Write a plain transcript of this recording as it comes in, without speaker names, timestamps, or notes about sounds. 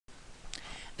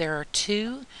There are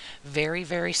two very,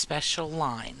 very special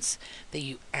lines that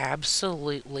you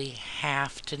absolutely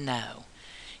have to know.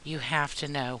 You have to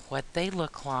know what they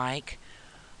look like,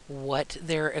 what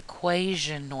their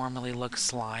equation normally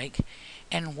looks like,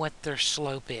 and what their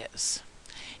slope is.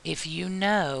 If you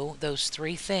know those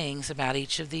three things about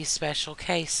each of these special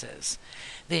cases,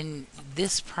 then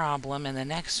this problem and the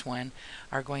next one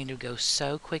are going to go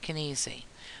so quick and easy.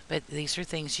 But these are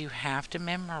things you have to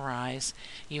memorize.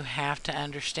 You have to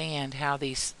understand how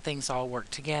these things all work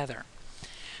together.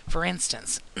 For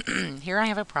instance, here I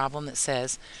have a problem that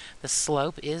says the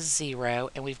slope is 0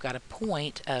 and we've got a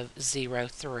point of 0,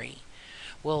 3.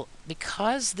 Well,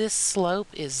 because this slope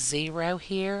is 0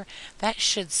 here, that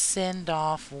should send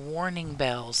off warning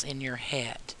bells in your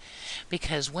head.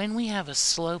 Because when we have a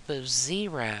slope of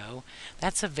 0,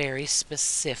 that's a very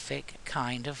specific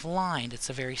kind of line. It's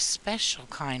a very special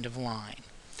kind of line.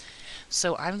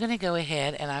 So I'm going to go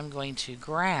ahead and I'm going to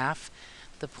graph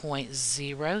the point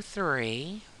 0,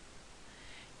 3.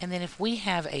 And then if we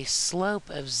have a slope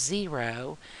of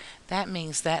 0, that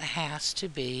means that has to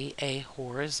be a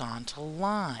horizontal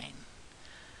line,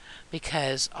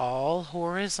 because all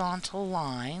horizontal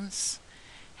lines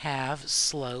have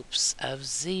slopes of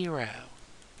 0.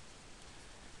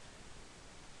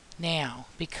 Now,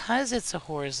 because it's a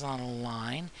horizontal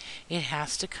line, it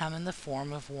has to come in the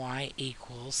form of y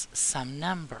equals some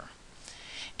number.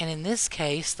 And in this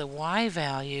case, the y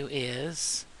value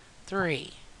is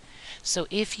 3. So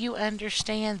if you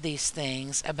understand these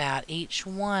things about each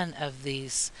one of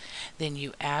these, then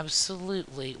you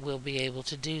absolutely will be able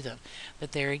to do them.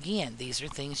 But there again, these are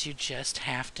things you just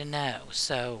have to know.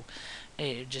 So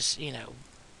just,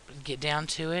 get down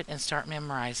to it and start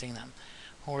memorizing them.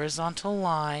 Horizontal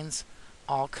lines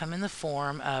all come in the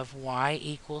form of y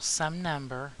equals some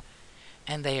number,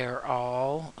 and they are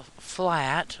all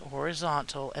flat,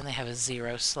 horizontal, and they have a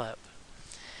 0 slope.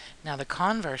 Now the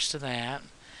converse to that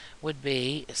would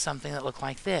be something that looked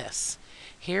like this.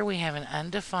 Here we have an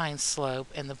undefined slope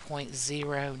and the point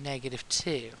 0,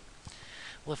 -2.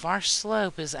 Well, if our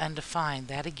slope is undefined,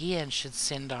 that again should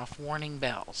send off warning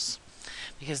bells,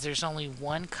 because there's only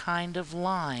one kind of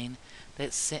line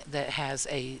that has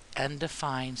a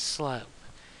undefined slope,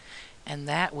 and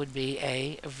that would be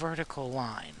a vertical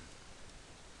line.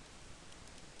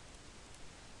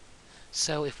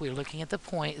 So if we're looking at the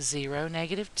point 0,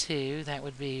 -2, that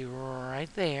would be right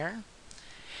there.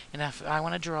 And if I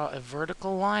want to draw a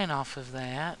vertical line off of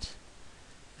that,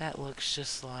 that looks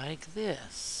just like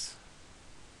this.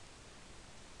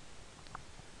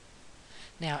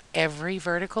 Now every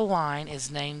vertical line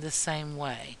is named the same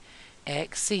way.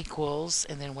 X equals,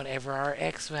 and then whatever our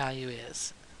x value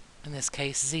is. In this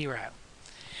case, 0.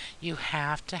 You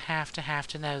have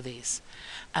to know these.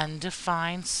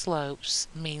 Undefined slopes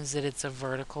means that it's a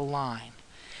vertical line.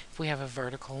 If we have a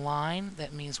vertical line,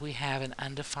 that means we have an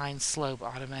undefined slope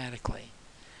automatically.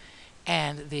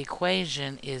 And the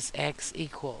equation is x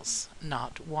equals,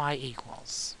 not y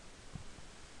equals.